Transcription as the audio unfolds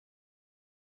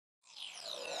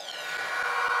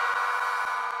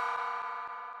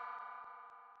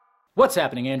What's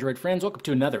happening, Android friends? Welcome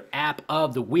to another app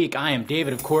of the week. I am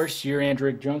David, of course, your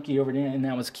Android junkie over there, and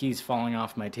that was keys falling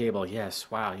off my table. Yes,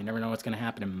 wow, you never know what's going to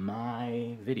happen in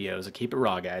my videos. I keep it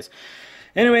raw, guys.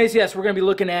 Anyways, yes, we're going to be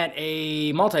looking at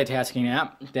a multitasking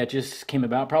app that just came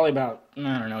about probably about,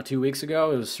 I don't know, 2 weeks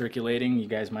ago. It was circulating. You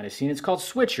guys might have seen it. It's called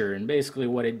Switchr, and basically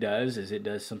what it does is it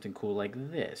does something cool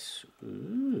like this.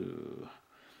 Ooh,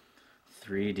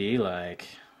 3D-like.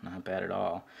 Not bad at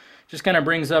all. Just kind of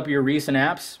brings up your recent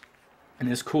apps in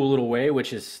this cool little way,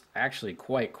 which is actually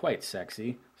quite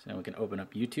sexy. So now we can open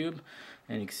up YouTube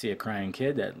and you can see a crying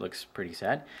kid. That looks pretty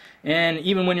sad. And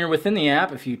even when you're within the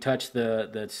app, if you touch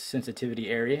the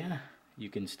sensitivity area, you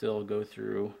can still go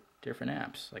through different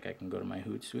apps. Like I can go to my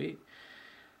Hootsuite.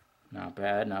 Not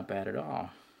bad at all.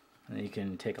 And then you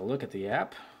can take a look at the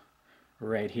app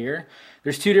right here.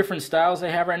 There's two different styles I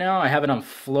have right now. I have it on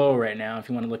flow right now. If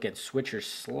you want to look at Switchr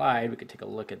slide, we could take a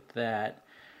look at that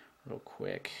real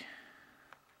quick.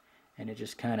 And it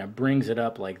just kind of brings it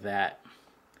up like that.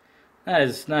 Not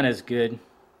as good.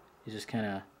 You just kind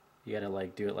of, you gotta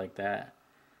like do it like that.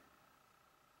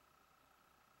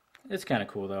 It's kind of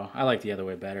cool though. I like the other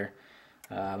way better.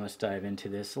 Let's dive into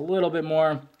this a little bit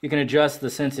more. You can adjust the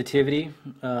sensitivity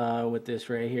with this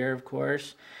right here, of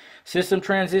course. System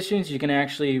transitions, you can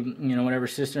actually, whatever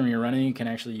system you're running, you can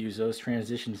actually use those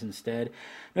transitions instead.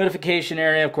 Notification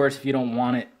area, of course, if you don't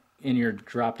want it in your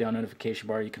drop-down notification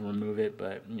bar, you can remove it,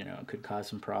 but it could cause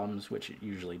some problems, which it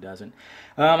usually doesn't.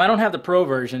 I don't have the pro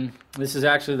version. This is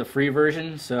actually the free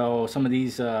version, so some of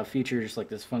these features, like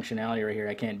this functionality right here,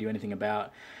 I can't do anything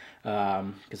about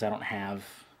because I don't have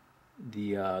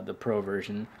the pro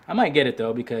version. I might get it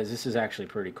though, because this is actually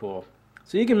pretty cool.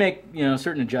 So you can make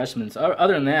certain adjustments.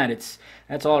 Other than that,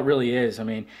 that's all it really is. I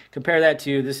mean, compare that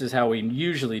to, this is how we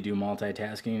usually do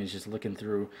multitasking, is just looking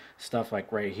through stuff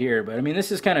like right here. But I mean,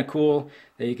 this is kind of cool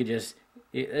that you could just,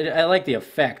 I like the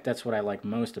effect. That's what I like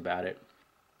most about it,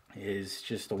 is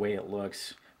just the way it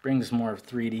looks. Brings more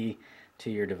 3D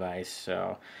to your device.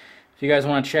 So if you guys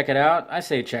want to check it out, I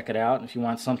say check it out. If you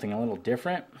want something a little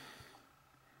different,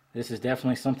 this is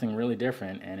definitely something really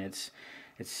different, and it's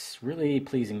really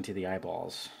pleasing to the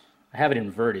eyeballs. I have it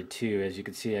inverted too. As you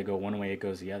can see, I go one way, it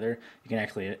goes the other. You can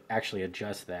actually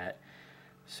adjust that.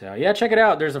 So yeah, check it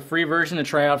out. There's a free version to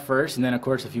try out first, and then of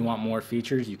course if you want more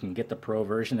features, you can get the pro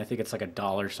version. I think it's like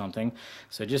 $1 something.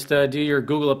 So just do your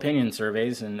Google opinion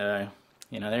surveys, and there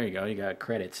you go. You got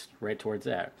credits right towards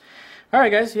that.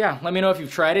 Alright guys, yeah, let me know if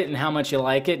you've tried it and how much you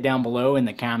like it down below in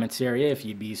the comments area if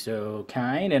you'd be so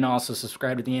kind. And also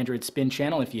subscribe to the AndroidSPIN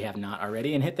channel if you have not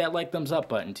already. And hit that like, thumbs up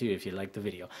button too if you liked the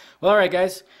video. Well, alright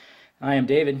guys, I am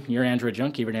David, your Android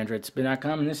junkie over at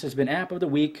AndroidSPIN.com. And this has been App of the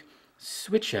Week,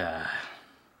 Switchr.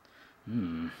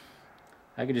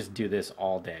 I could just do this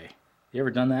all day. You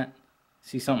ever done that?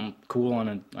 See something cool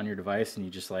on your device and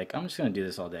you just like, I'm just going to do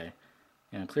this all day.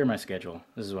 Clear my schedule.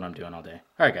 This is what I'm doing all day.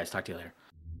 Alright guys, talk to you later.